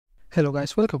Hello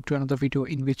guys, welcome to another video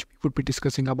in which we would be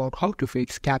discussing about how to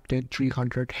fix Captain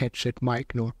 300 headset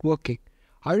mic not working.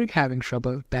 Are you having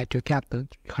trouble that your Captain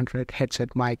 300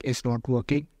 headset mic is not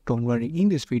working? Don't worry, in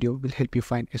this video we'll help you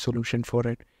find a solution for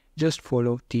it. Just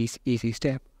follow these easy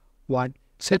steps. 1.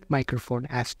 Set microphone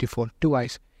as default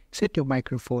device. Set your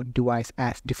microphone device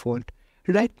as default.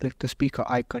 Right click the speaker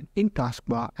icon in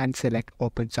taskbar and select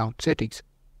Open Sound Settings.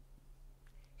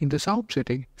 In the sound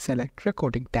setting, select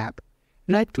Recording tab.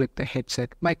 Right-click the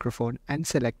headset microphone and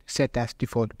select Set as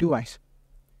Default Device.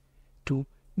 2.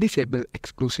 Disable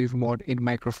Exclusive Mode in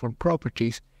Microphone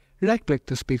Properties. Right-click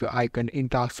the speaker icon in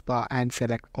taskbar and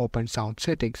select Open Sound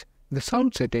Settings. In the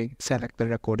sound setting, select the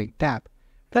Recording tab.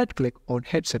 Right-click on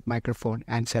Headset Microphone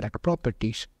and select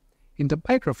Properties. In the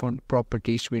Microphone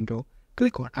Properties window,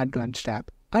 click on Advanced tab.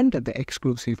 Under the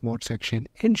Exclusive Mode section,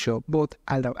 ensure both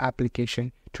Allow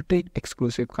Application to take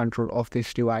exclusive control of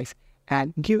this device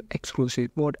and Give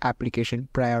Exclusive Mode Application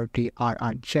Priority are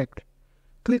unchecked.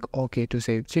 Click OK to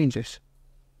save changes.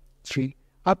 3.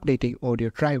 Updating audio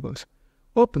drivers.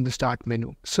 Open the Start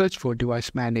menu, search for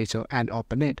Device Manager and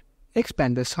open it.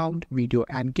 Expand the Sound, Video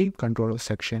and Game Controller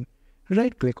section.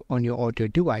 Right-click on your audio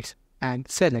device and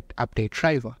select Update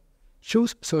Driver.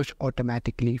 Choose Search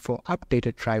automatically for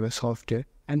updated driver software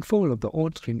and follow the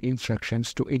on-screen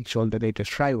instructions to install the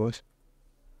latest drivers.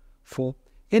 4.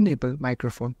 Enable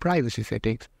microphone privacy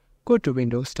settings. Go to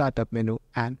Windows Startup menu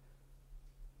and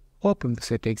open the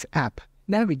Settings app.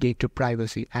 Navigate to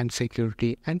Privacy and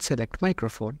Security and select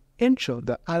Microphone. Ensure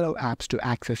the Allow apps to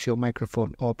access your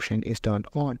microphone option is turned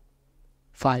on.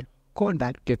 5.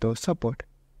 Contact Gtheos support.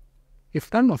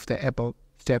 If none of the above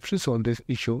steps resolve this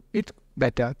issue, it's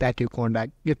better that you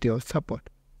contact Gtheos support.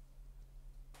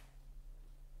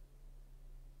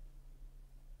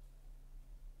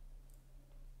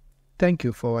 Thank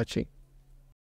you for watching.